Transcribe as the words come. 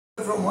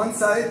from one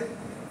side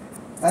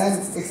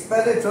and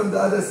expel it from the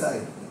other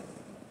side.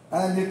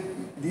 And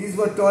these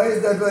were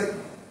toys that were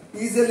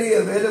easily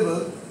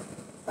available,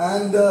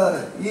 and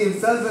he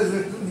himself has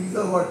written,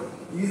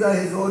 these are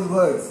his own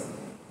words,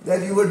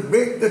 that you would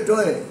break the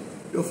toy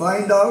to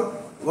find out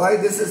why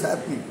this is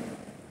happening.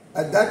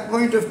 At that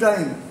point of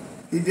time,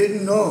 he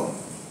didn't know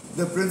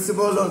the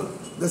principle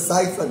of the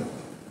siphon.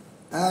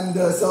 And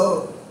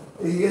so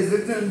he has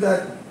written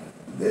that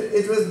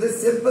it was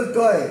this simple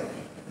toy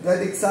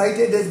that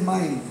excited his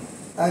mind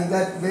and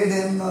that made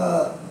him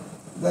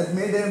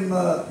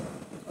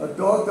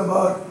talk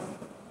about,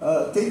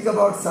 think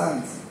about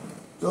science.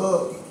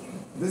 So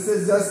this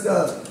is just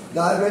a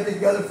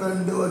diabetic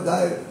elephant, there were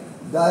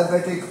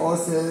diabetic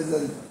horses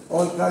and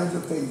all kinds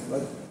of things.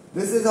 But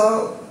this is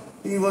how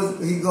he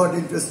got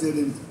interested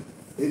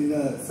in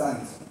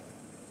science.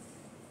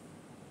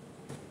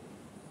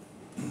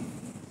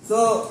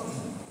 So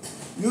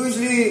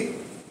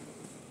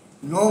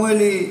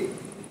normally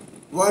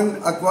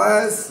one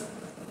acquires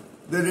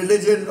the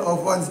religion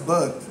of one's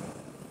birth.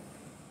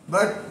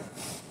 But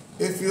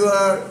if you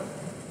are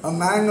a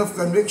man of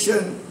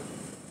conviction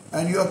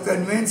and you are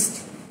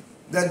convinced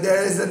that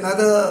there is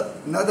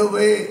another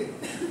way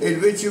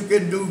in which you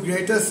can do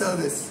greater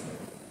service,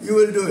 you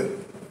will do it.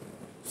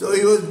 So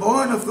he was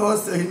born, of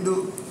course, a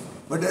Hindu,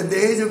 but at the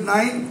age of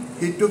 9,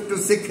 he took to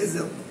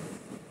Sikhism.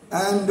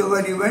 And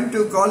when he went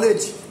to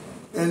college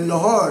in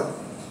Lahore,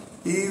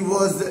 he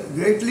was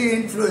greatly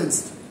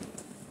influenced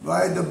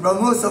by the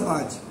Brahmo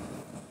Samaj.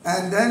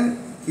 And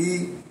then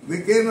he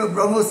became a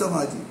Brahmo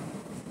Samaji.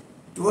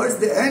 Towards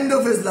the end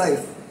of his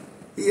life,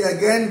 he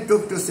again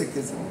took to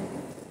Sikhism.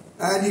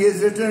 And he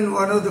has written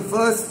one of the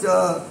first,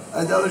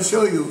 as I will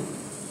show you,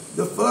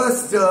 the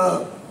first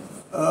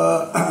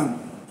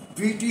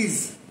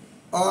treatise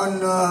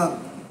on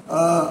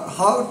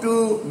how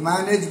to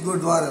manage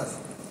Gurdwaras.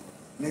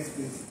 Next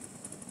please.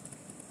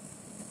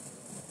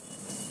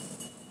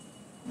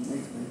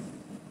 Next please.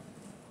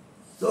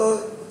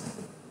 So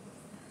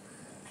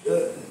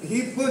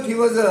he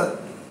was a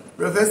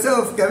professor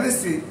of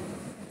chemistry,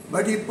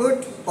 but he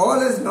put all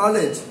his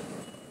knowledge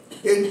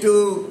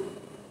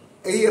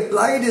he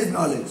applied his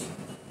knowledge.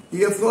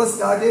 He of course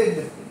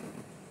started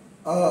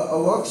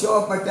a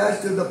workshop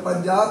attached to the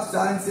Punjab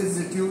Science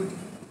Institute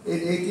in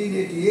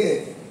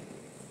 1888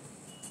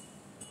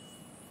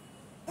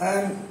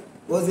 and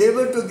was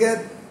able to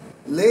get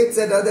lathes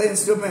and other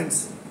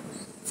instruments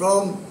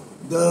from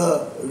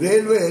the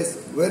railways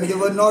when they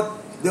were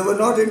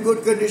not in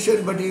good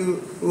condition, but he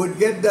would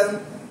get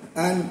them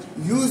and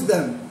use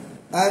them.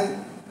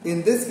 And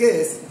in this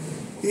case,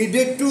 he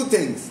did two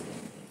things.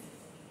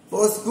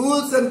 For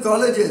schools and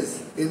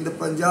colleges in the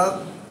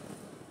Punjab,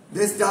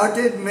 they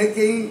started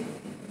making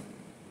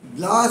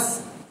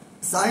glass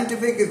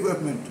scientific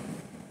equipment,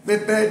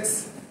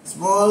 pipettes,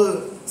 small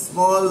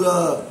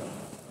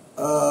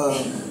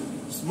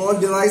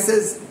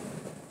devices,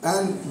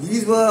 and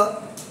these were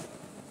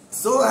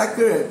so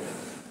accurate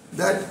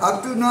that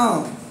up to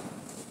now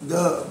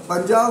the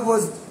Punjab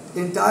was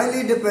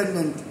entirely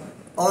dependent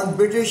on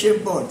British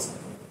imports.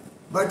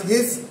 But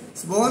his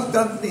small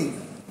company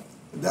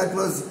that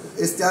was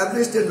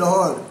established in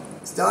Lahore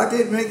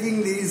started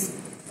making these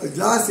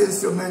glass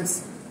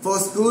instruments for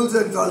schools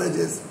and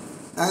colleges,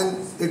 and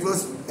he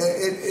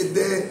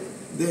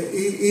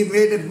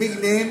made a big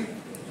name,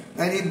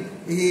 and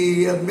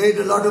he made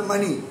a lot of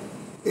money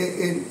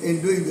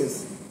in doing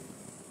this.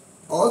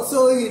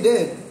 Also he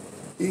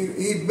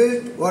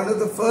built one of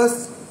the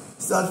first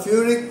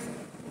sulfuric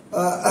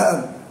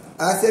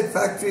acid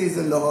factories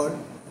in Lahore,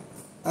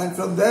 and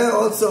from there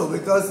also,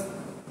 because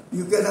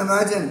you can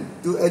imagine,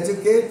 to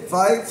educate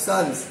 5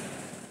 sons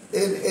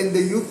in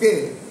the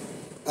UK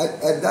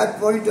at that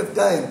point of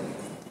time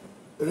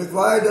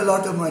required a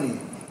lot of money.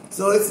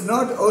 So it's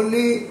not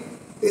only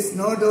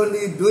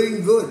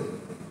doing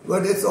good,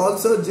 but it's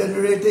also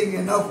generating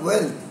enough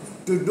wealth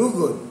to do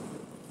good.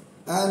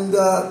 And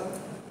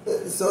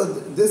so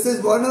this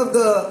is one of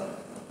the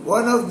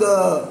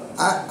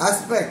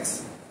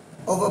aspects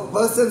of a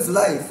person's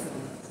life,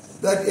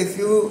 that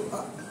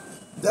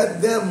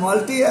there are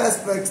multi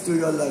aspects to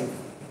your life.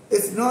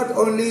 It's not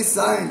only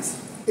science,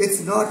 it's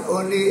not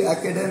only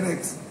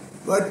academics,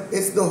 but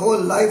it's the whole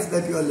life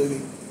that you are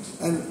living.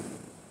 And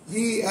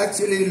he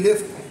actually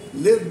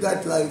lived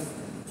that life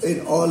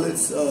in all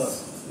its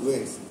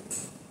ways.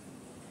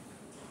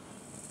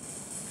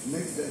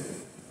 Next slide.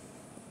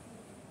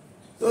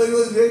 So he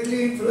was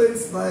greatly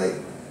influenced by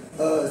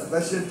a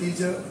special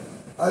teacher.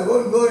 I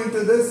won't go into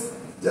this,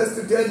 just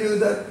to tell you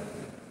that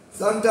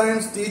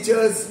sometimes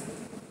teachers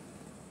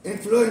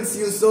influence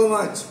you so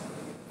much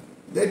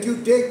that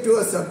you take to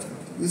a subject.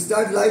 You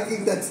start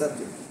liking that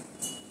subject.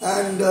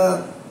 And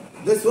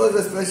this was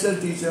a special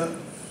teacher,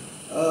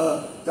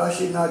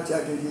 Kashinath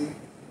Chatterjee,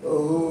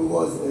 who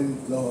was in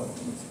Lahore.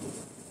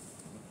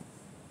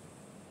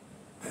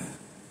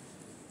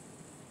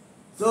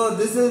 So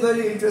this is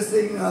very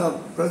interesting.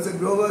 Professor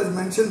Grover has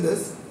mentioned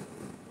this.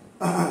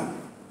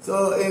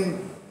 So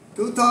in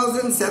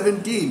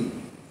 2017,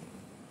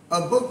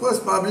 a book was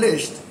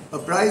published, a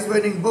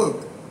prize-winning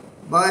book,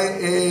 by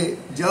a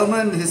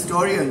German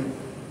historian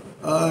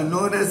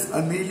known as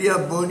Amelia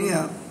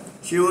Bonia.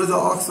 She was an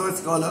Oxford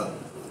scholar.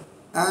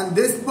 And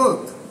this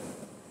book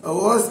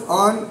was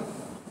on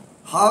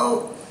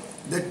how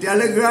the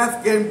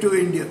telegraph came to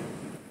India.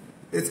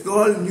 It's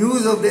called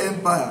News of the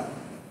Empire.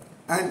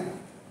 And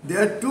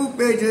there are 2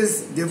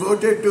 pages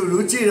devoted to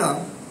Ruchi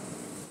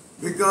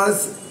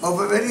because of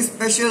a very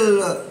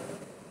special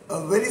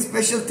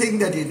thing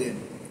that he did.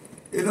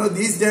 You know,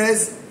 these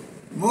days,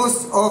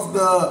 most of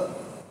the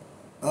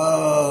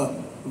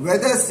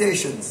weather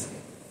stations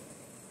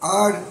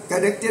are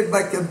connected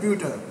by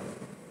computer.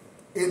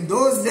 In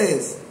those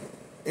days,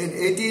 in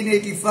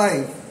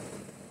 1885,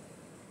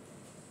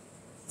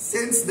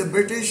 since the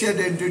British had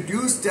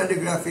introduced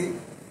telegraphy,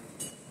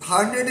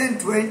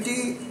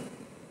 120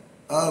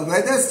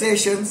 weather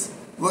stations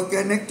were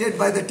connected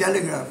by the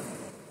telegraph.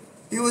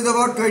 He was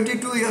about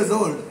 22 years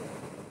old,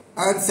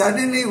 and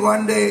suddenly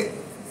one day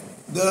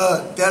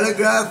the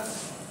telegraph,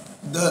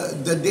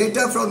 the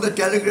data from the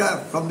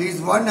telegraph from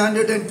these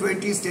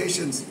 120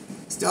 stations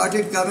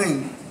started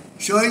coming,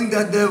 showing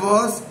that there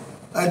was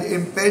an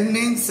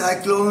impending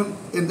cyclone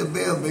in the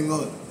Bay of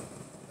Bengal.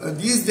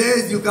 These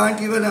days you can't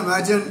even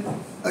imagine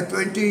a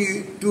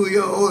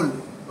 22-year-old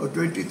or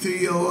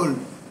 23-year-old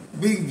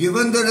being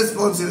given the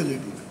responsibility.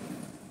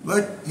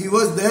 But he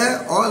was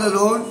there all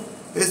alone.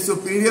 His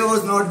superior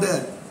was not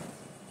there.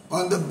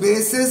 On the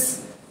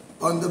basis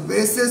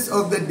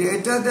of the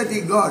data that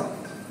he got,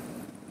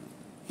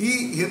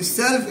 he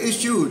himself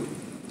issued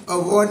a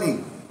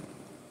warning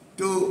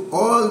to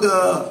all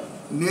the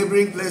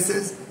neighboring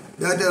places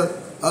that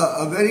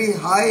a very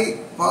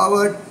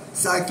high-powered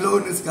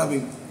cyclone is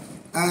coming.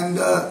 And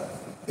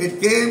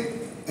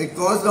it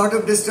caused a lot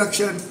of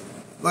destruction,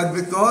 but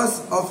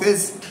because of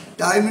his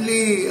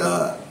timely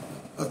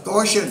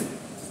caution,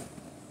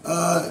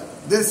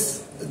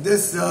 this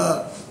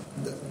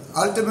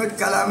ultimate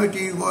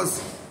calamity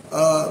was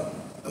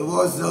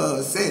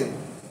saved.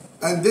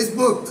 And this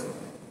book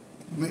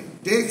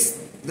takes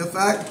the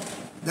fact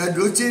that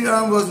Ruchi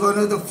was one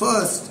of the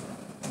first,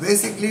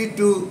 basically,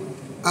 to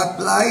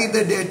apply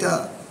the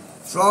data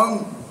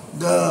from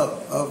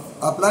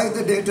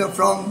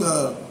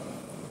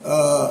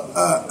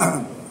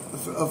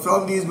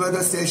from these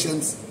weather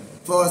stations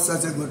for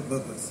such a good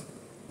purpose.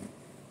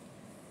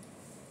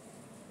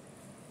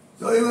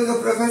 So he was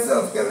a professor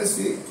of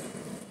chemistry,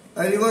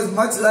 and he was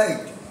much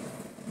liked.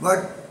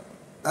 But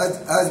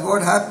as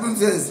what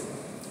happens is,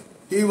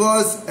 he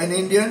was an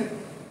Indian,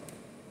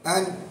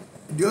 and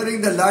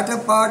during the latter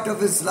part of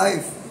his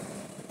life,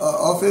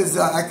 of his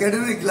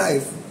academic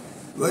life,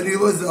 when he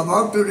was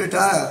about to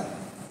retire,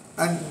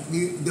 and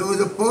there was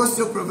a post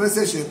of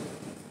professorship,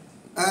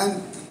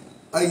 and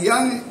a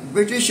young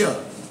Britisher,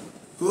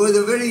 who was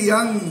a very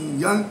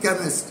young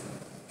chemist,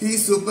 he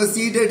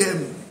superseded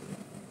him.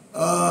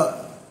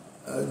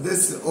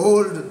 This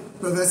old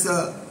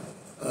Professor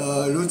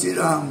Ruchi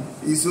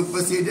he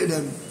superseded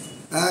him,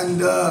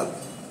 and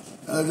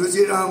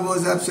Ruchi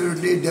was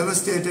absolutely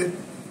devastated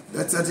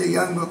that such a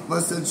young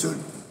person should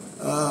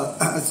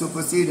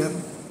supersede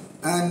him,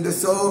 and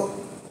so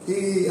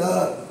he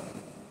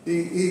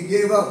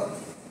gave up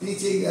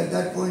teaching at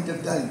that point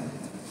of time.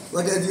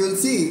 But as you'll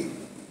see,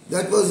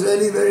 that was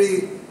really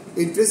very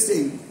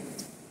interesting,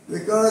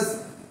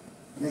 because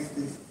next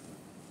please.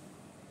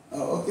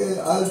 Okay,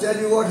 I'll tell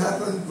you what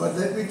happened, but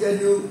let me tell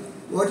you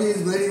what he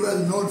is very well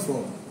known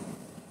for.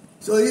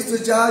 So he used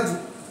to charge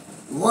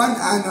 1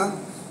 anna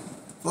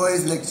for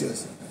his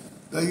lectures.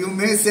 So you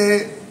may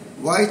say,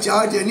 why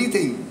charge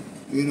anything,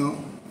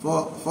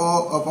 for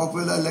a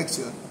popular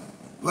lecture?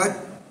 But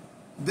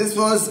this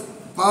was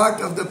part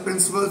of the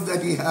principles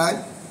that he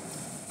had,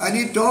 and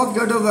he talked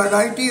about a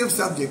variety of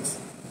subjects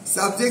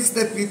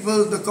that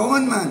people, the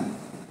common man,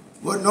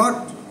 were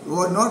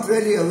not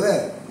really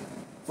aware.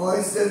 For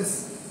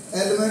instance,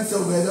 elements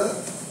of weather,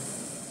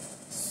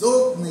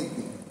 soap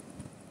making.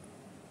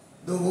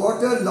 The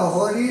water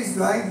Lahoris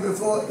drank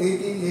before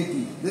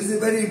 1880. This is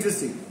very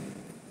interesting.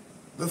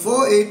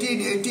 Before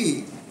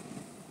 1880,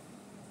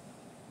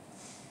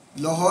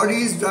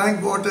 Lahoris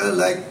drank water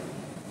like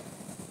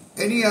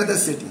any other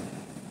city.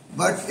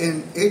 But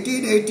in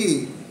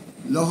 1880,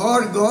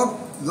 Lahore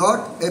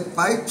got a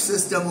pipe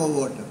system of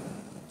water.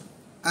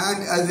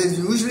 And as is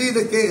usually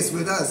the case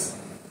with us,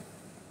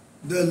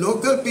 the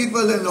local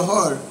people in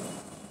Lahore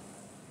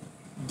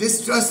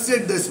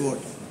distrusted this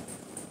water.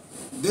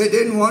 They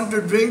didn't want to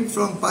drink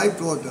from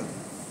piped water.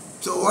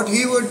 So what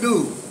he would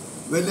do,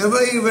 whenever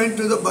he went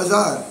to the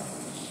bazaar,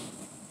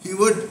 he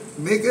would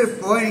make a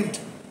point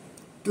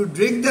to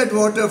drink that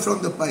water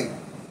from the pipe.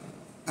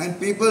 And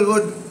people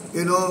would,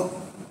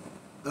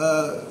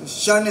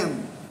 shun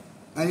him.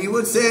 And he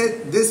would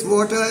say, this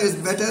water is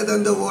better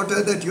than the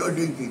water that you are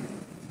drinking.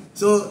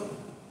 So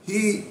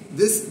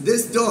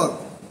this talk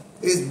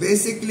is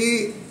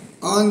basically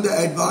on the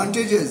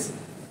advantages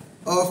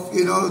of,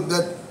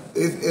 that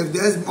if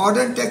there's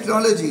modern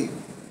technology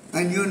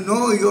and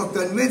you're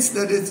convinced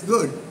that it's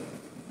good,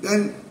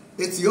 then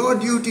it's your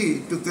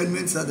duty to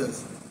convince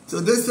others. So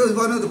this was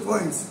one of the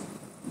points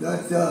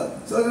that,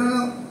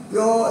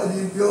 pure and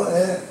impure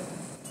air,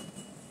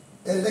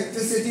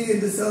 electricity in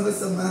the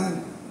service of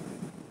man,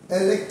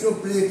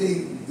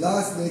 electroplating,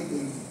 glass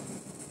making.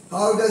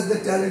 How does the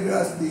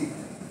telegraph speak?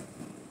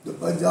 The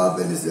Punjab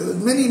minister,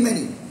 many,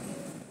 many.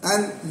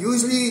 And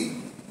usually,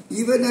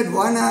 even at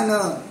 1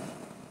 anna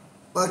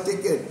per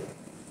ticket,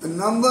 a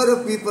number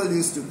of people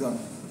used to come.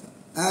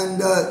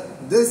 And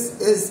this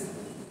is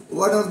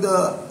one of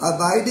the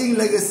abiding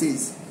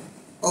legacies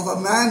of a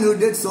man who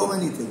did so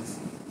many things.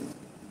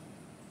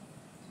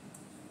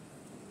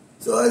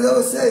 So as I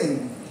was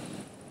saying,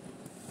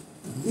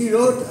 he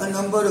wrote a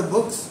number of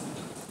books.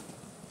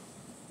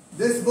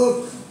 This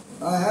book,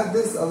 I have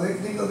this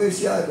Awakening of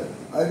Asia.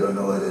 I don't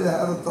know whether I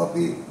have a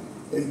copy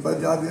in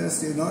Punjab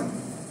University or not.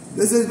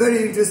 This is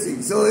very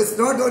interesting. So it's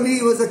not only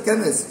he was a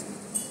chemist.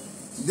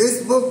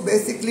 This book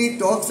basically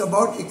talks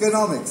about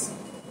economics.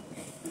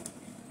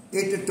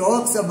 It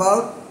talks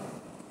about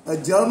a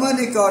German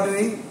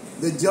economy,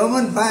 the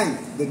German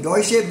bank, the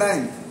Deutsche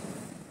Bank,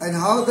 and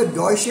how the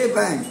Deutsche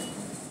Bank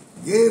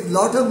gave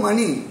lot of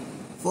money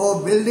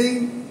for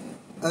building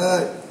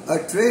a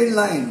train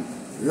line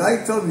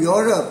right from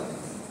Europe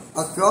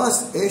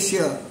across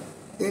Asia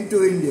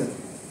into India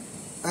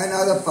and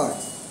other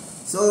parts.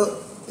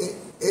 So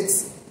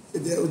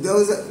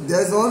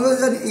there's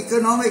always an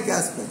economic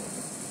aspect,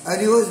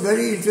 and he was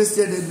very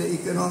interested in the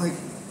economic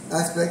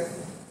aspect.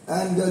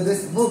 And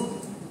this book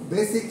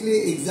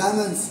basically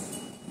examines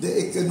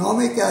the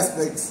economic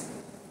aspects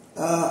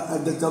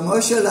and the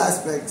commercial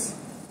aspects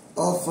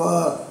of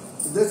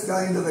this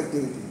kind of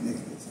activity.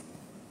 Next, please.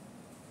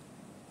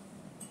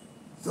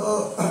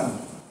 So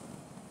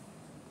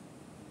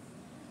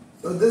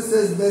this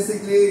is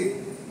basically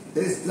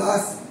his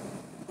class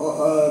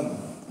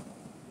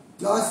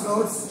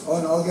notes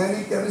on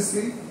organic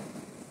chemistry.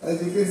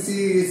 As you can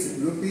see, it's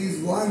rupees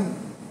 1,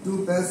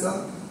 2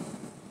 paisa,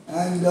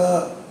 and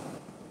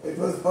it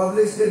was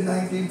published in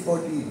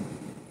 1914.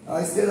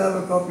 I still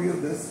have a copy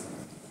of this,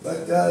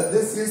 but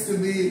this used to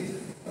be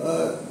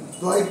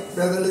quite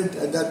prevalent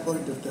at that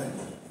point of time.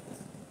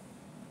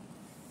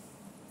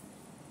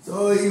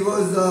 So he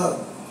was,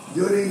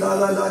 during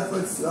Lala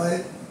Lajpat's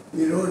life,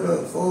 he wrote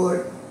a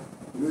foreword.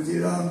 Ruchi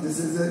Ram, this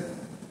is it.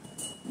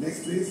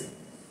 Next please.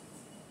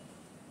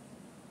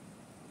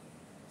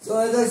 So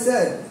as I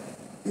said,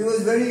 he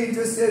was very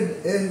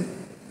interested in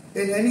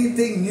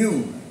anything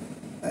new.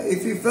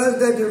 If he felt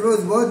that it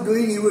was worth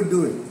doing, he would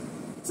do it.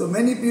 So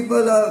many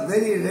people are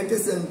very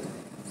reticent.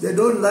 They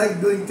don't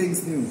like doing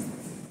things new.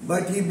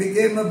 But he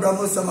became a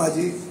Brahmo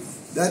Samaji.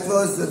 There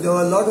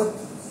were a lot of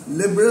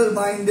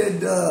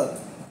liberal-minded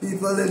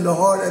people in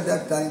Lahore at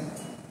that time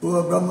who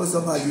were Brahmo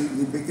Samaji.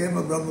 He became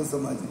a Brahmo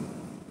Samaji.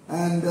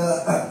 And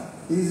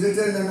he's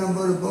written a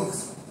number of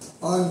books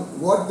on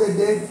what they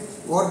did,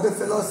 what the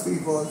philosophy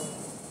was.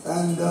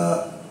 And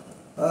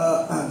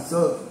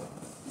so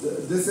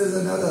this is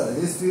another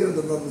history of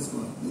the Brahmo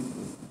Samaji.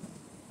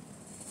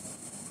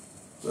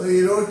 So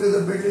he wrote to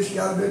the British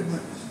Cabinet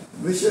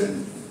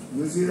Mission,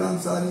 Ruchi Ram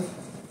Sahni.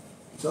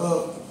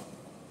 So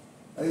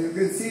you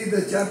can see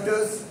the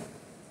chapters.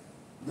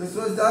 This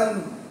was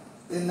done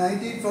in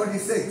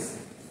 1946.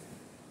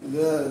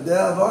 They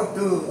are about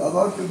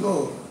to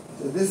go.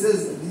 So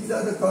these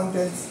are the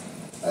contents.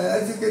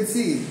 As you can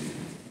see,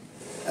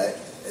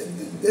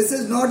 this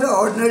is not an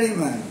ordinary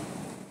man.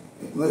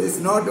 But it's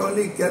not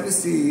only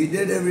chemistry, he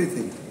did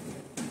everything.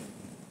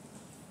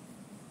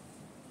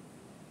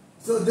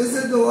 So this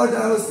is what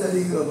I was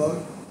telling you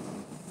about.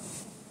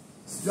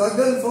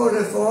 Struggle for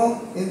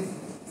reform in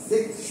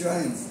 6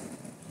 shrines.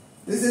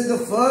 This is the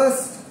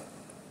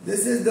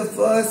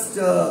first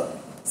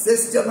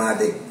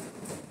systematic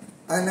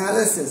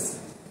analysis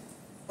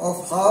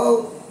of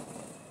how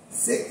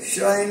 6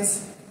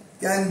 shrines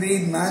can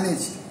be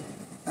managed.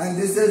 And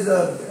this is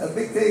a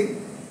big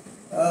thing.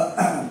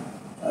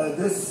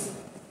 This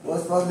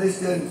was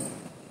published in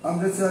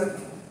Amritsar.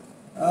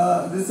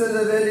 This is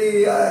a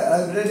really,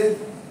 I've read it.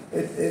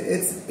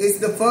 It's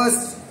the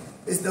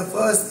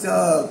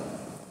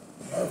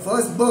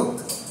first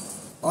book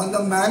on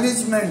the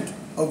management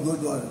of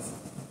Gurdwaras.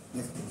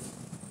 Next please.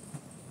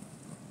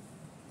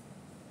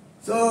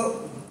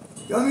 So,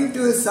 coming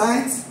to his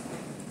science,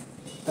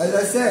 as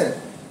I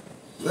said,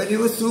 when he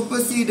was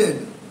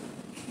superseded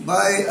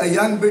by a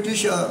young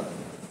Britisher,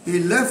 he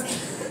left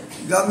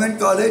government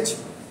college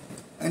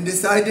and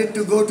decided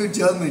to go to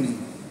Germany.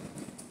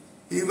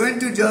 He went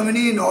to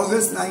Germany in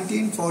August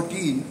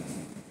 1914,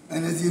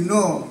 and as you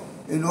know,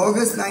 in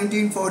August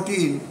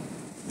 1914,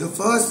 the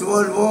First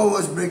World War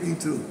was breaking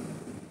through.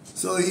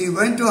 So he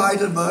went to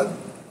Heidelberg,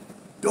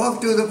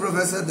 talked to the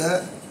professor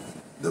there.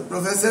 The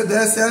professor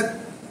there said,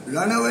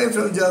 run away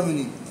from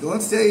Germany,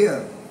 don't stay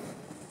here.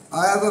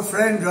 I have a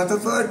friend,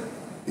 Rutherford,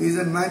 he's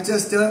in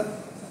Manchester.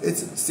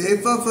 It's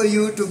safer for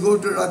you to go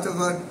to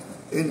Rutherford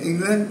in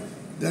England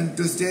than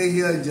to stay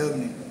here in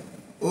Germany.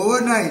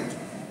 Overnight,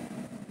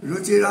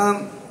 Ruchi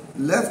Ram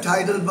left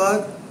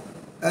Heidelberg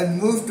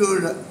and moved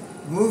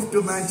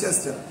to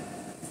Manchester.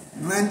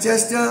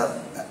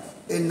 Manchester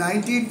in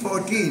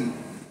 1914,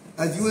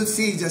 as you will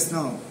see just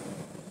now,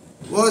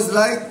 was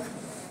like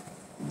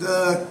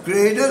the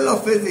cradle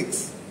of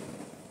physics,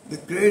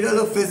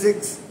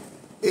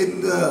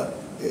 in the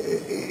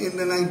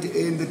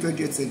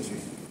 20th century.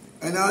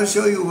 And I'll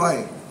show you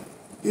why.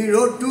 He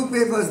wrote two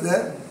papers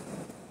there.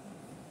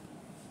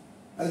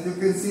 As you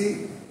can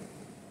see,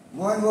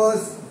 one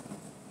was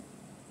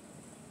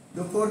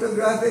the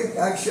photographic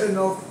action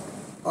of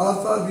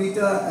alpha,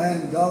 beta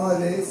and gamma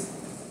rays,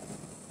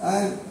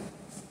 and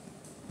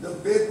the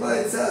paper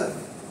itself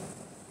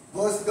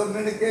was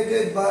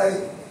communicated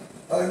by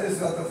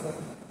Ernest Rutherford.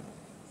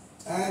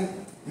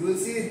 And you will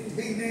see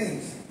big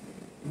names.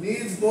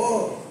 Niels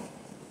Bohr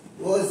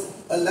was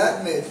a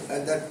lab mate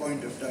at that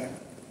point of time.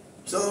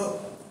 So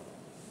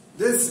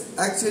this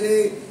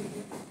actually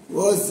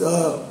was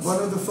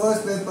one of the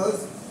first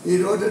papers. He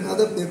wrote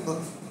another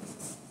paper.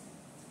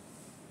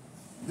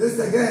 This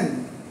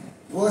again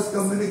was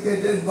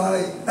communicated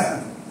by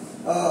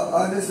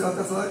Ernest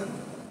Rutherford,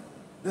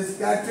 the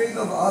scattering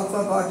of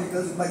alpha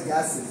particles by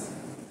gases.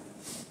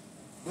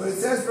 So it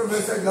says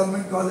Professor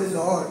Government College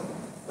Lahore,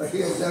 but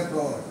he has left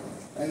Lahore.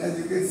 And as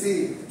you can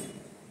see,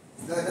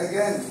 that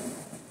again,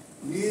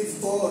 Niels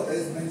Bohr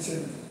is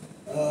mentioned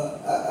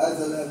as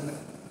a lab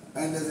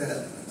and as a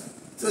helper.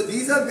 So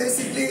these are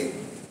basically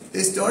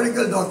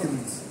historical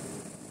documents.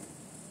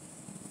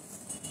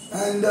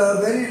 And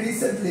very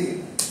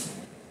recently,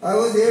 I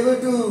was able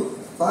to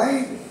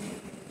find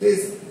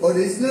his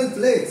original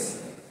plates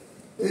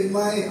in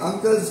my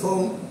uncle's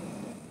home.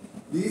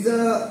 These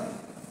are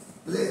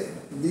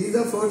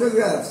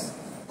photographs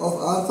of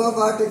alpha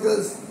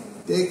particles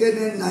taken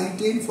in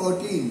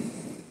 1914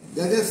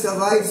 that have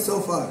survived so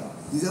far.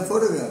 These are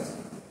photographs.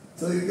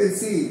 So you can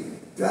see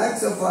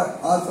tracks of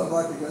alpha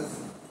particles.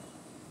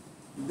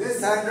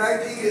 This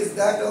handwriting is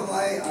that of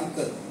my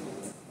uncle.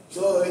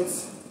 So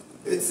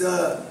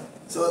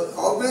so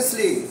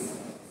obviously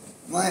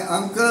my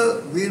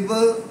uncle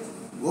Birbal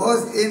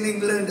was in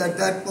England at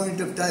that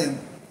point of time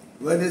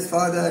when his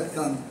father had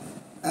come,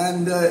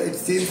 and it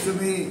seems to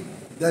me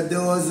that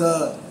there was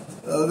a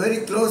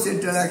very close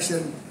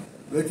interaction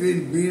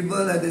between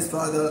Birbal and his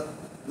father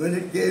when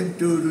it came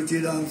to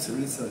Ruchi Ram's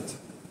research.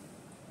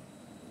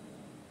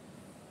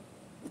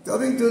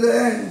 Coming to the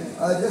end,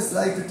 I'd just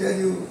like to tell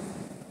you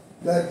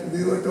that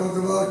we were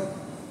talking about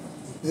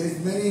his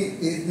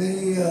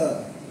many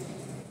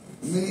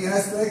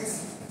aspects,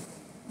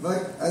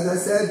 but as I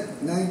said,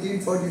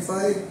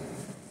 1945,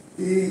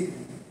 he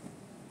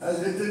has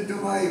written to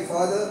my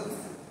father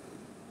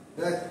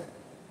that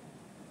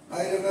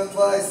I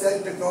remember I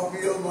sent a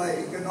copy of my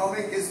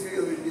economic history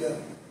of India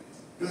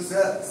to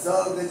Sir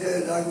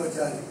Vijay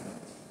Raghavachari.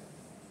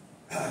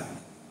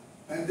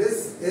 And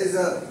this is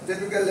a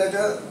typical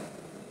letter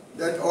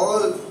that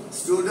all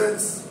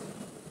students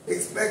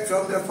expect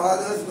from their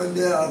fathers when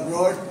they are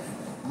abroad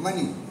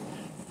money.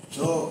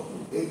 So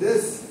in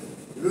this,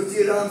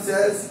 Ruchi Ram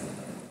says,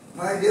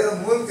 "My dear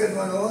Mulk and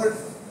Manohar,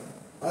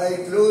 I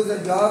enclose a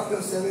draft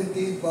of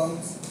 17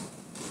 pounds.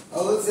 I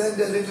will send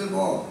a little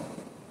more,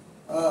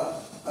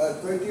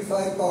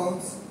 25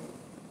 pounds.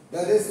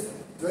 That is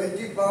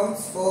 20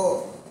 pounds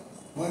for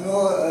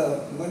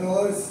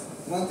Manohar's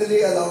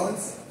monthly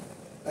allowance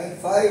and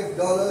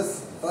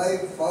 $5,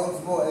 5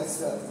 pounds more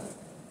extra.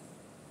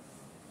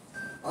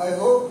 I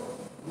hope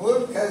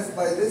Mulk has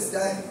by this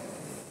time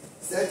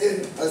set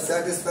in a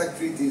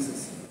satisfactory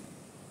thesis."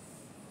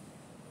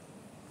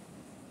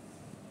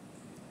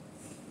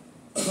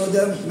 So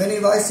there are many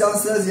vice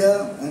chancellors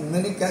here and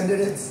many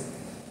candidates.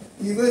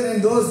 Even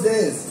in those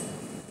days,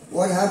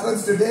 what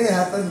happens today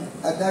happened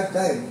at that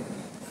time.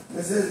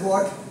 This is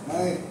what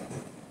my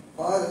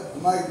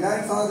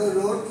grandfather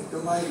wrote to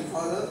my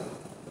father.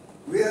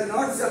 "We are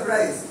not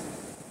surprised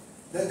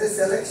that the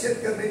selection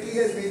committee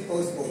has been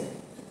postponed.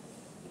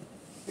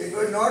 It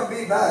would not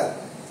be bad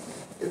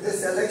if the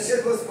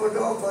selection was put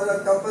off for a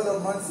couple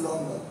of months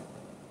longer.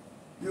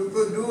 You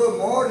could do a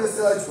more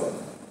research work.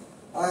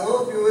 I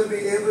hope you will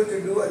be able to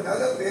do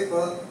another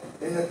paper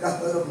in a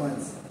couple of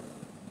months.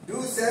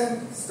 Do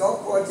send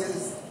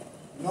stopwatches,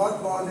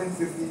 not more than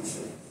 15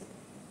 shillings."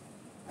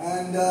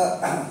 And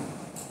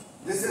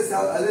this is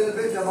a little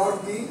bit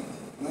about me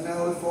when I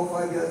was 4 or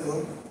 5 years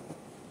old.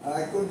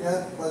 I couldn't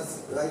help but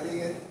writing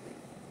it.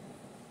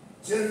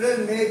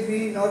 "Children made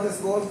me not a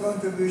small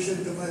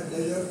contribution to my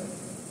pleasure,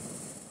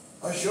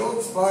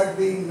 Ashok's part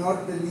being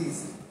not the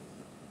least.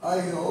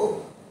 I hope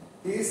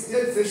he is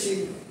still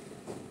fishing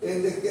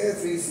in the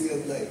carefree sea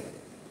of life."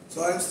 So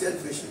I'm still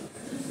fishing.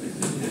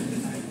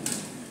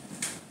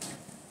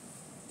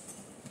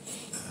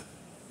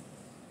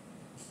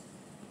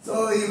 So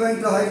he went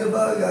to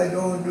Heidelberg. I've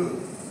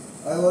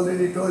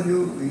already told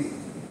you,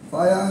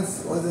 Fayance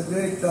was a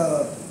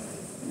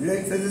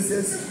great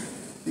physicist.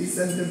 He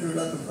sent him to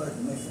Rutherford.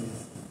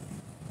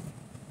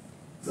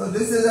 So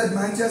this is at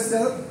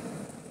Manchester.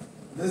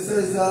 This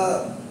is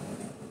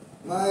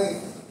my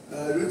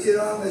Ruchi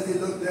Ram as he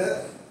looked there.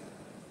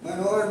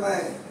 Manohar,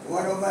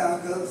 one of my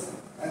uncles,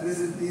 and this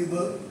is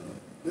Birbal.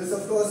 This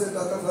of course is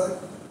Rutherford.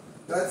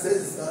 That's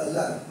his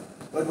lab.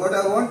 But what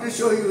I want to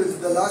show you is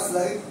the last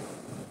slide.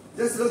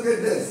 Just look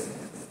at this.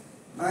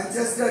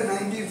 Manchester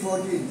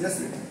 1914, just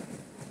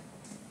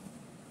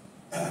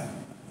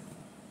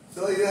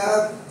So you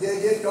have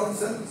J.J.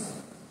 Thomson,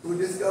 who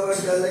discovered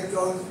the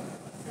electron,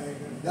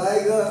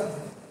 Geiger,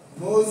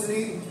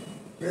 Moseley,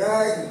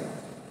 Bragg,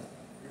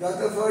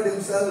 Rutherford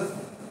himself,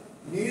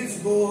 Niels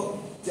Bohr,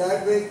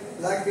 Chadwick,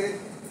 Blackett,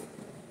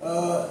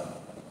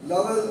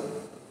 Lovell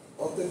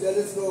of the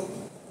telescope.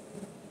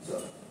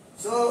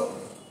 So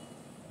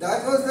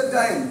that was the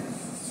time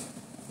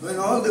when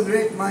all the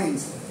great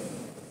minds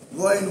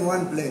were in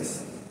one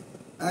place.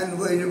 And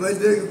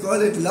whether you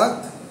call it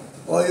luck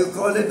or you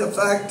call it the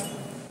fact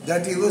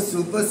that he was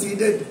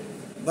superseded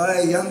by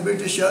a young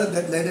Britisher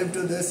that led him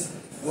to this,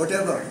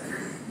 whatever.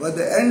 But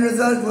the end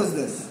result was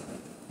this,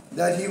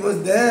 that he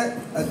was there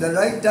at the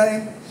right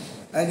time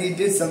and he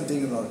did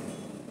something about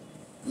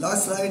it.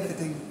 Last slide, I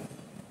think.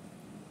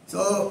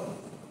 So,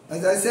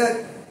 as I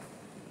said,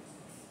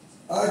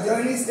 our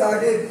journey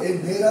started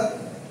in Bhela,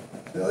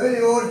 a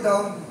very old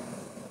town,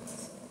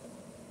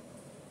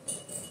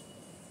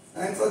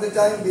 and for the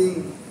time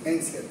being,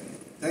 ends here.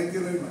 Thank you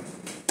very much.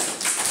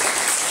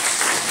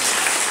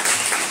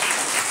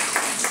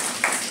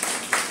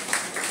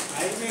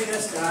 I made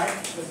a start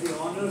with the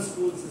honor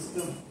school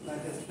system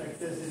that is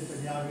practiced in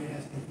Punjab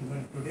University.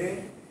 But today,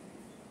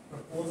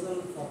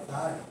 proposal for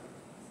that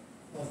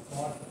was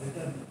not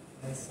written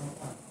by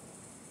someone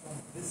from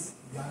this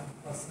young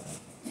person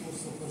who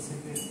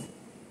superseded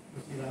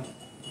Ruchi,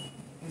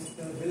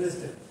 Mr.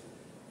 Williston.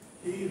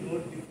 He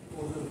wrote the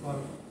proposal for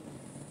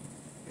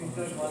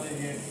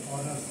intercollegiate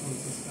honor school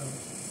system,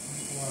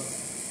 which was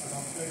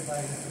adopted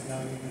by the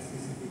Punjab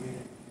University in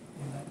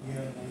the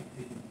year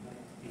 1990.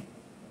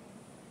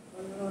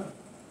 So,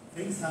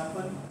 things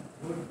happen,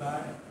 good,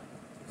 bad.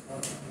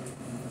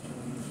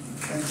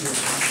 Thank you.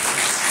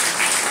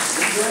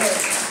 If there are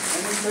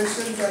any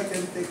questions, I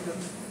can take them,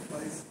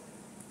 please.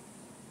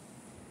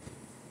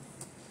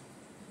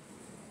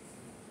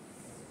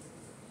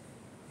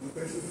 No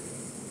questions?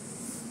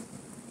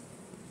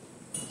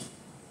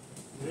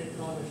 Great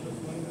knowledge of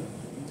London.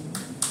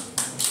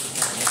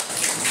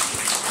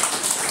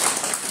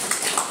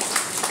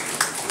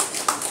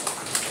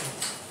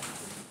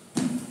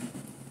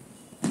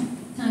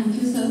 Thank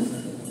you, sir.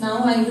 Now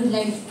I would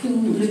like to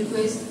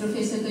request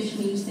Professor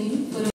Kashmir Singh for